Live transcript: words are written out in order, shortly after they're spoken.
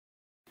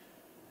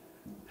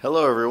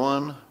Hello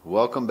everyone,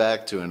 welcome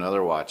back to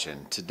another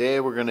Watchin. Today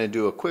we're going to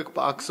do a quick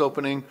box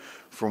opening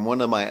from one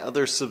of my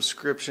other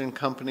subscription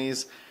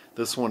companies.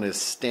 This one is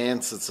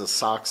Stance, it's a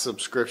sock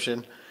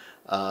subscription.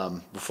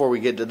 Before we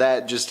get to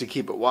that, just to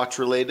keep it watch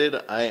related,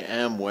 I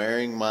am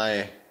wearing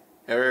my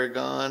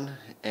Aragon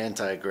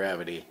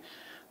Anti-Gravity.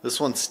 This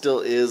one still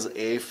is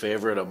a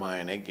favorite of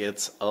mine. It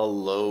gets a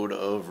load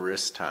of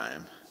wrist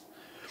time.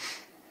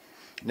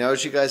 Now,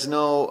 as you guys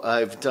know,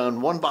 I've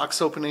done one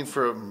box opening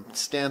from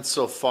Stance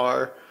so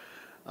far.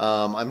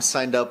 I'm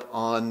signed up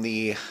on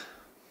the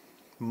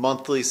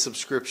monthly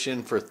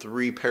subscription for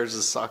 3 pairs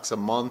of socks a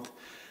month,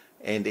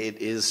 and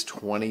it is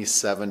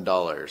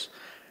 $27.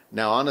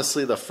 Now,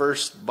 honestly, the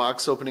first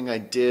box opening I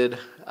did,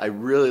 I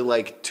really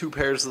liked 2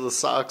 pairs of the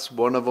socks.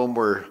 One of them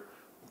were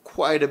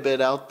quite a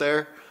bit out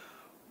there,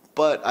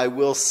 but I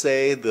will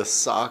say the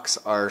socks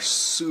are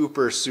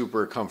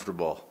super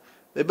comfortable.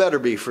 They better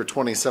be for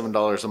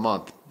 $27 a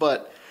month,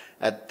 but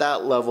at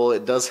that level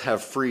it does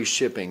have free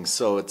shipping,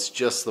 so it's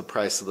just the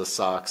price of the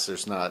socks.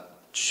 There's not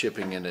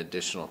shipping in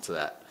additional to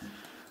that.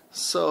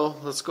 So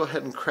let's go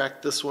ahead and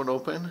crack this one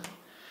open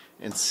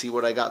and see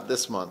what I got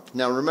this month.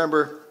 Now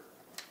remember,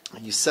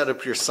 you set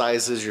up your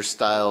sizes, your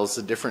styles,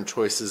 the different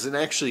choices, and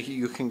actually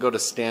you can go to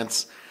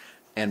Stance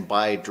and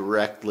buy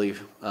directly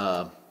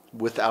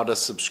without a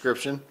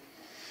subscription.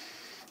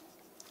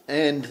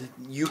 And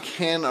you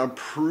can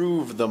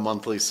approve the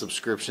monthly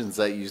subscriptions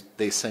that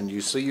they send you,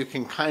 so you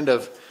can kind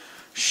of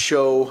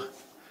show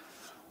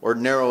or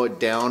narrow it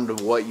down to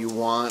what you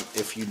want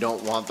if you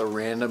don't want the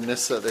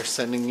randomness that they're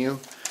sending you.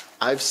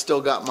 I've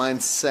still got mine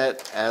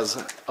set as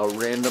a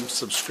random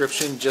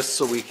subscription just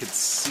so we could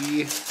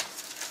see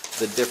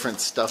the different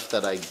stuff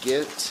that I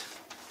get.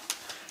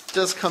 It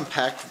does come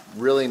packed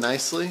really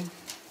nicely.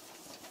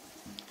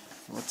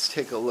 Let's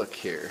take a look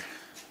here.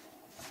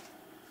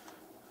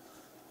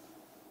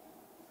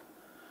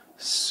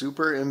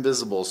 Super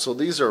invisible. So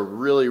these are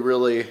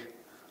really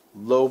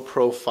low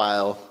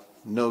profile,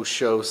 no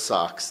show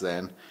socks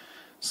then.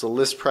 So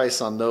list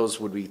price on those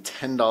would be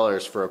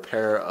 $10 for a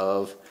pair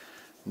of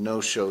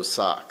no show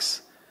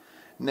socks.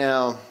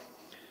 Now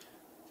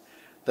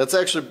that's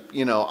actually,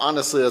 you know,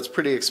 honestly that's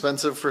pretty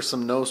expensive for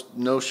some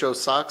no show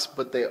socks,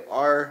 but they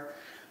are,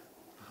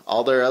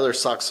 all their other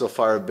socks so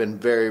far have been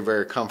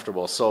very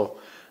comfortable. So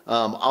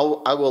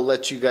I will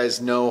let you guys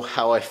know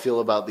how I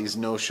feel about these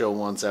no show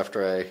ones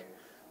after I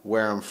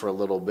wear them for a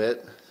little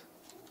bit.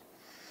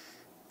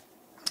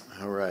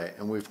 Alright,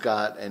 and we've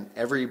got an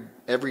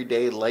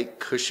everyday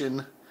light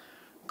cushion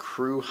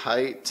crew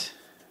height.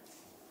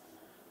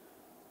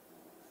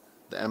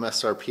 The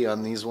MSRP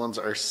on these ones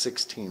are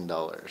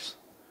 $16.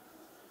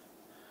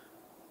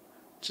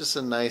 Just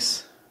a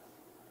nice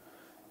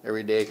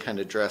everyday kind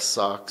of dress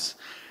socks.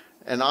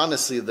 And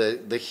honestly,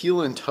 the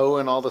heel and toe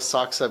and all the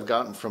socks I've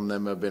gotten from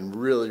them have been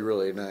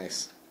really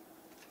nice.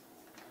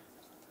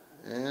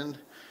 And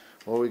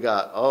what we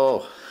got?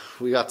 Oh,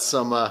 we got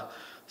some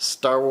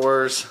Star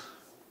Wars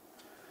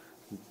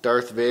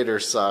Darth Vader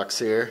socks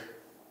here.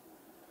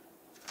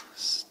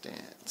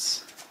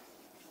 Stance.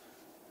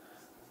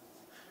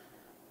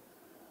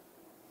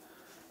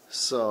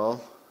 So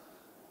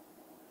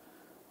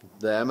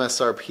the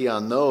MSRP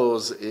on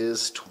those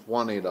is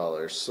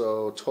 $20.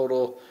 So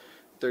total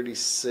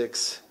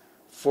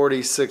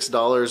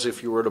 $46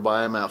 if you were to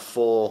buy them at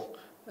full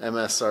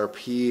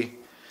MSRP,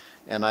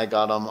 and I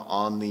got them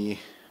on the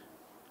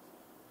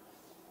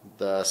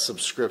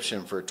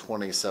subscription for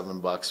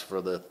 $27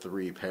 for the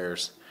 3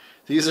 pairs.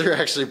 These are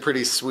actually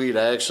pretty sweet.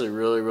 I actually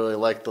really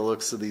like the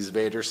looks of these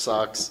Vader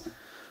socks.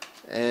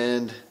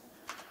 And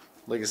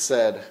like I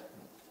said,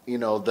 you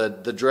know,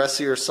 the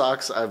dressier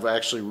socks, I've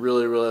actually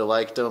really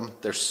liked them.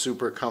 They're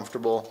super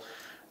comfortable.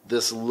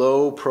 This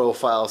low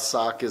profile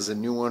sock is a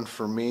new one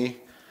for me,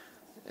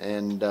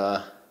 and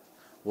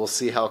we'll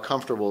see how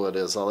comfortable it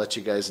is. I'll let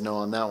you guys know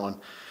on that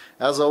one.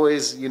 As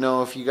always, you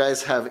know, if you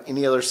guys have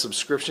any other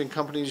subscription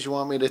companies you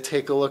want me to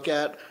take a look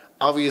at,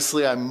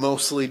 obviously I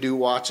mostly do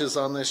watches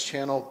on this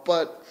channel,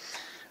 but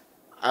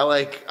I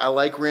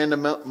like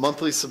random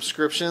monthly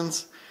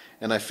subscriptions,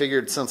 and I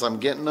figured since I'm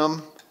getting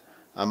them,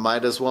 I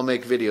might as well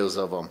make videos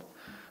of them.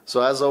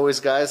 So as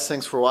always guys,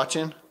 thanks for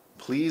watching.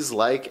 Please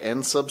like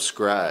and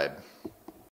subscribe.